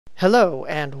Hello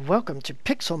and welcome to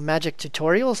Pixel Magic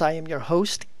Tutorials. I am your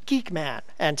host, Geekman,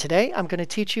 and today I'm going to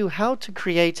teach you how to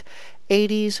create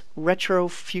 80s retro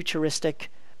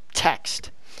futuristic text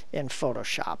in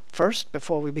Photoshop. First,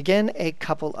 before we begin, a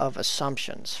couple of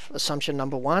assumptions. Assumption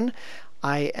number one,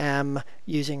 I am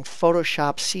using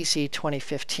Photoshop CC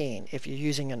 2015. If you're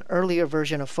using an earlier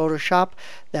version of Photoshop,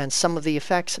 then some of the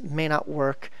effects may not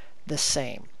work the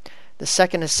same. The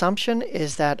second assumption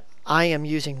is that I am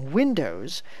using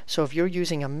Windows, so if you're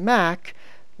using a Mac,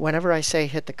 whenever I say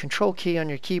hit the Control key on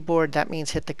your keyboard, that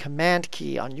means hit the Command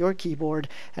key on your keyboard,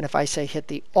 and if I say hit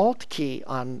the Alt key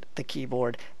on the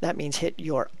keyboard, that means hit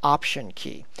your Option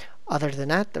key. Other than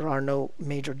that, there are no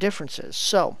major differences.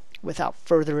 So, without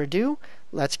further ado,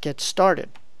 let's get started.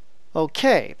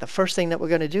 Okay, the first thing that we're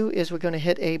going to do is we're going to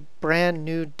hit a brand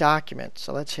new document.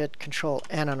 So let's hit Control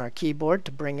N on our keyboard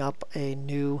to bring up a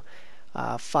new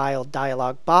file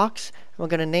dialog box. We're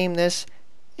going to name this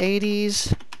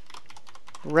 80s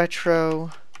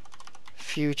Retro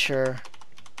Future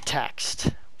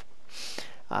Text.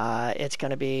 It's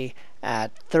going to be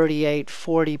at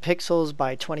 3840 pixels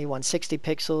by 2160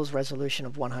 pixels, resolution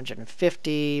of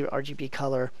 150, RGB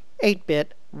color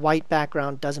 8-bit, white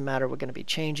background, doesn't matter, we're going to be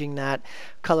changing that.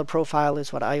 Color profile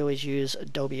is what I always use,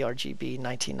 Adobe RGB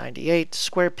 1998,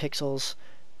 square pixels,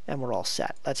 and we're all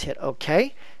set. Let's hit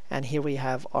OK. And here we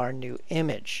have our new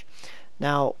image.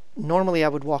 Now, normally I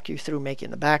would walk you through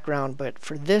making the background, but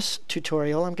for this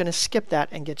tutorial, I'm going to skip that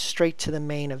and get straight to the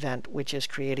main event, which is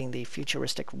creating the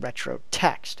futuristic retro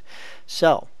text.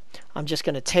 So, I'm just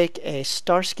going to take a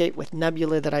starscape with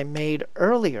nebula that I made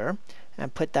earlier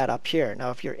and put that up here. Now,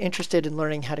 if you're interested in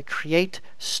learning how to create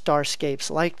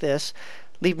starscapes like this,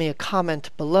 leave me a comment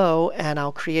below and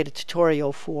I'll create a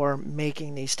tutorial for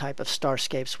making these type of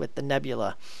starscapes with the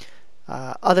nebula.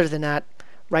 Other than that,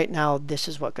 right now this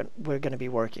is what we're going to be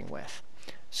working with.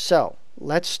 So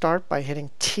let's start by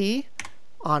hitting T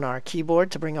on our keyboard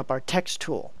to bring up our text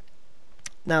tool.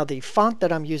 Now the font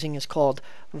that I'm using is called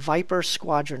Viper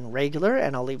Squadron Regular,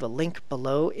 and I'll leave a link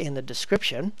below in the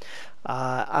description.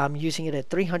 I'm using it at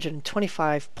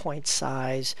 325 point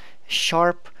size,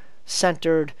 sharp,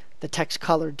 centered. The text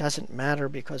color doesn't matter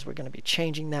because we're going to be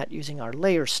changing that using our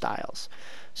layer styles.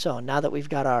 So now that we've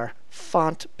got our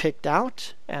font picked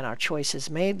out and our choice is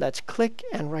made, let's click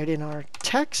and write in our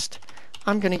text.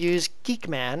 I'm going to use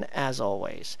Geekman as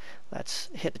always. Let's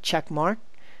hit the check mark,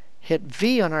 hit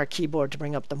V on our keyboard to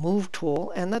bring up the Move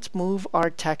tool, and let's move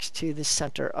our text to the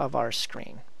center of our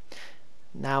screen.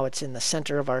 Now it's in the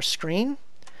center of our screen.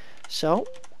 So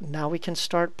now we can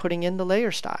start putting in the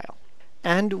layer style.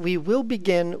 And we will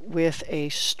begin with a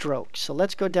stroke. So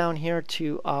let's go down here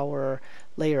to our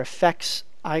layer effects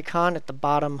icon at the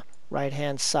bottom right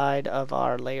hand side of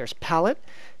our layers palette,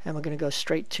 and we're going to go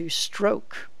straight to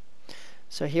stroke.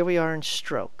 So here we are in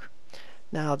stroke.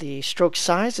 Now the stroke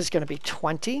size is going to be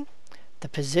 20. The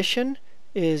position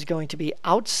is going to be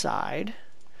outside.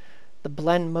 The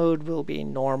blend mode will be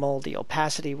normal. The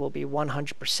opacity will be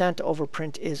 100%.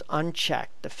 Overprint is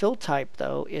unchecked. The fill type,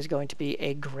 though, is going to be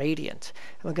a gradient.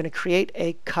 And we're going to create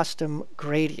a custom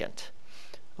gradient.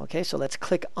 Okay, so let's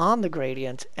click on the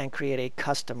gradient and create a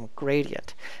custom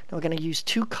gradient. Now we're going to use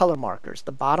two color markers.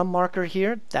 The bottom marker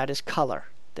here, that is color.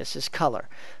 This is color.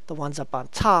 The ones up on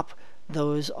top,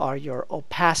 those are your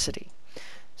opacity.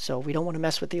 So we don't want to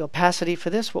mess with the opacity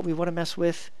for this. What we want to mess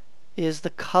with is the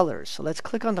colors. So let's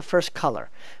click on the first color.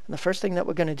 And the first thing that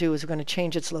we're going to do is we're going to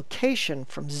change its location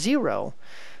from 0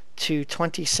 to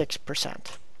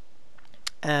 26%.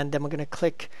 And then we're going to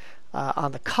click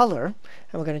on the color,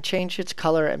 and we're going to change its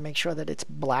color and make sure that it's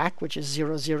black, which is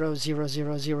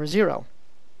 000000.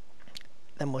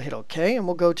 Then we'll hit OK, and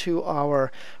we'll go to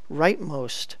our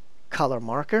rightmost color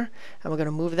marker, and we're going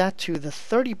to move that to the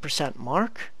 30%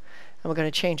 mark, and we're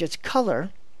going to change its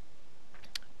color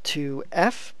to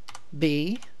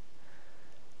FB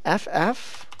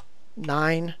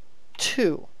FF92.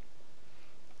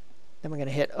 Then we're going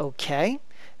to hit OK,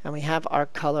 and we have our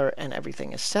color and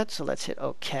everything is set, so let's hit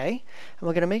OK. And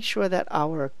we're going to make sure that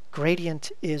our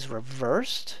gradient is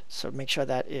reversed, so make sure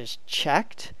that is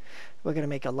checked. We're going to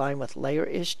make a line with layer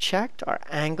is checked. Our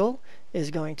angle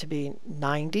is going to be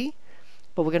 90,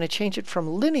 but we're going to change it from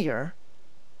linear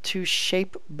to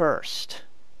shape burst.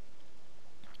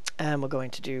 And we're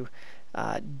going to do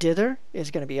Dither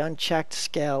is going to be unchecked,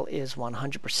 scale is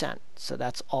 100%, so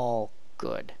that's all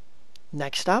good.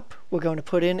 Next up, we're going to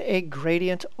put in a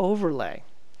gradient overlay.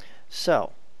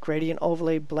 So, gradient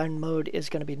overlay blend mode is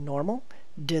going to be normal.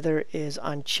 Dither is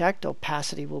unchecked.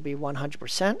 Opacity will be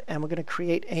 100%. And we're going to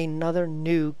create another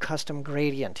new custom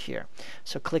gradient here.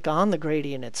 So click on the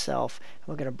gradient itself, and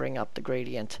we're going to bring up the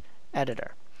gradient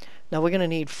editor. Now we're going to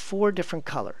need 4 different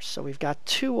colors. So we've got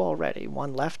 2 already,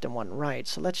 one left and one right.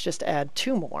 So let's just add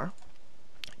 2 more.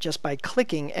 Just by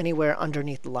clicking anywhere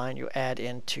underneath the line, you add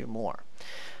in 2 more.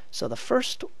 So the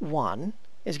first one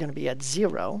is going to be at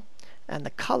 0, and the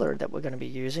color that we're going to be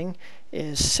using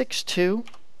is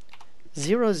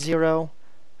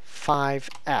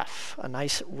 62005F, a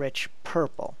nice rich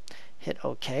purple. Hit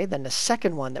OK. Then the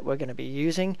second one that we're going to be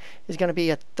using is going to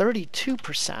be at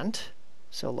 32%,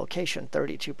 so location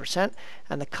 32%,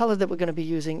 and the color that we're going to be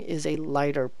using is a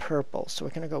lighter purple. So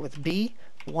we're going to go with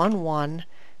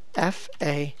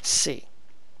B11FAC.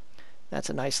 That's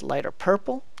a nice lighter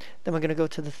purple. Then we're going to go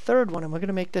to the third one, and we're going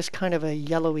to make this kind of a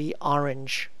yellowy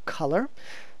orange color.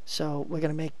 So we're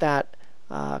going to make that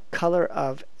color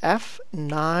of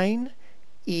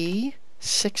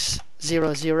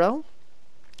F9E600.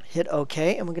 Hit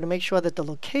OK, and we're going to make sure that the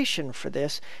location for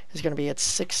this is going to be at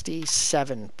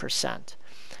 67%.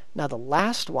 Now the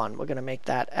last one, we're going to make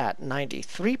that at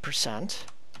 93%.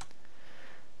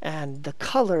 And the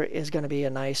color is going to be a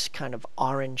nice kind of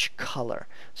orange color.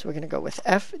 So we're going to go with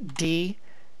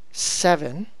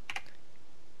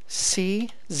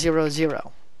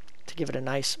FD7C00 to give it a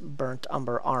nice burnt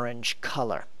umber orange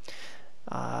color.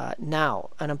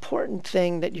 Now, an important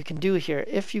thing that you can do here,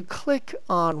 if you click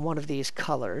on one of these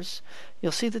colors,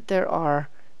 you'll see that there are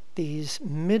these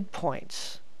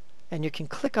midpoints. And you can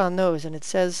click on those, and it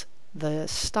says the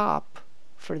stop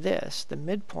for this, the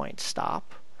midpoint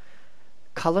stop,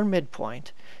 color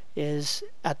midpoint, is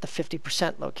at the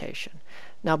 50% location.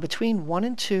 Now between 1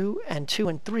 and 2 and 2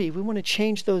 and 3, we want to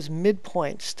change those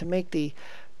midpoints to make the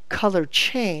color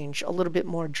change a little bit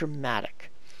more dramatic.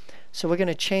 So we're going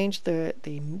to change the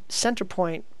center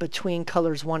point between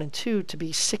colors 1 and 2 to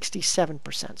be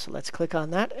 67%. So let's click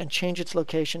on that and change its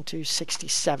location to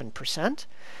 67%.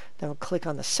 Then we'll click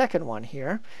on the second one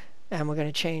here, and we're going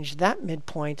to change that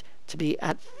midpoint to be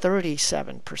at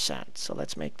 37%. So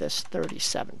let's make this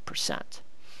 37%.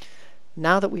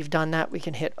 Now that we've done that, we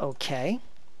can hit OK.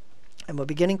 And we're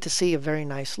beginning to see a very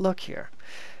nice look here.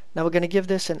 Now we're going to give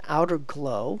this an outer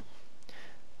glow.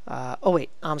 Oh wait,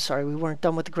 I'm sorry, we weren't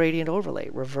done with the gradient overlay.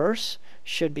 Reverse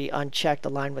should be unchecked.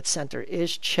 Align with center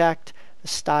is checked. The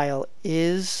style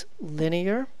is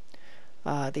linear.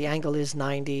 The angle is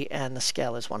 90, and the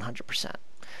scale is 100%.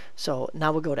 So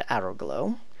now we'll go to arrow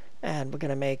glow, and we're going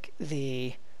to make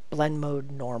the blend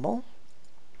mode normal.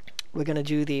 We're going to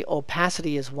do the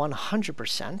opacity is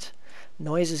 100%.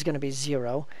 Noise is going to be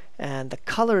 0. And the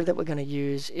color that we're going to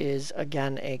use is,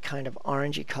 again, a kind of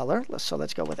orangey color. So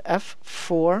let's go with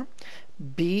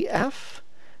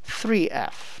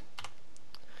F4BF3F.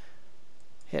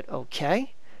 Hit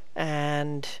OK.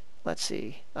 And let's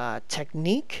see.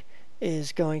 Technique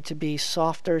is going to be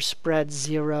softer, spread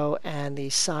 0, and the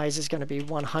size is going to be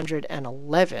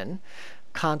 111.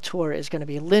 Contour is going to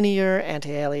be linear,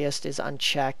 anti-aliased is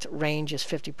unchecked, range is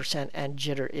 50%, and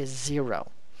jitter is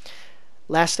 0.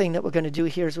 Last thing that we're going to do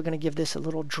here is we're going to give this a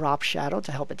little drop shadow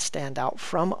to help it stand out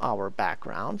from our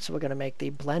background. So we're going to make the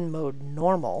blend mode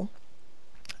normal.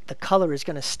 The color is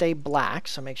going to stay black,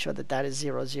 so make sure that that is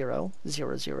 00, 00,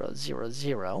 00,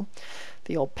 0.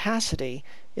 The opacity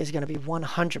is going to be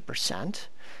 100%.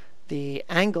 The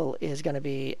angle is going to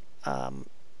be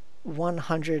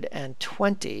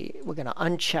 120. We're going to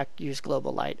uncheck use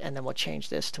global light, and then we'll change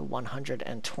this to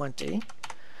 120.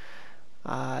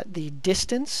 The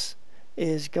distance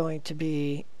is going to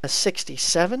be a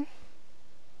 67.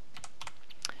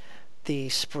 The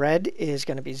spread is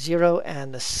going to be 0,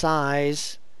 and the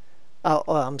size,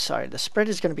 I'm sorry, the spread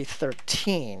is going to be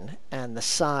 13, and the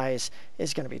size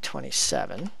is going to be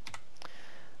 27.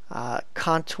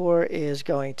 Contour is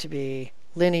going to be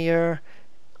linear,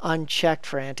 unchecked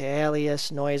for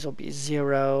anti-alias. Noise will be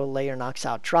 0. Layer knocks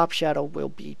out drop shadow will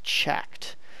be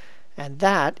checked. And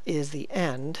that is the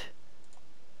end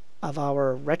of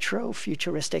our retro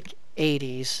futuristic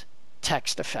 80s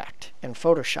text effect in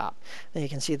Photoshop. Then you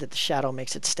can see that the shadow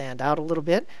makes it stand out a little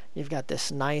bit. You've got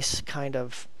this nice kind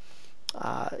of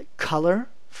color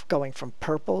going from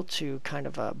purple to kind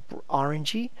of a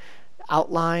orangey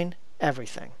outline,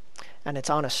 everything. And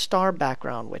it's on a star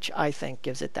background, which I think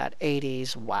gives it that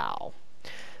 80s wow.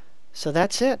 So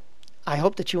that's it. I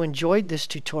hope that you enjoyed this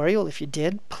tutorial. If you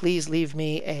did, please leave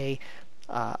me a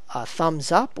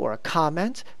thumbs up or a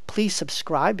comment. Please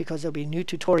subscribe, because there'll be new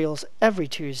tutorials every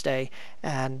Tuesday.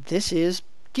 And this is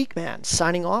Geekman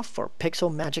signing off for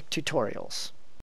Pixel Magic Tutorials.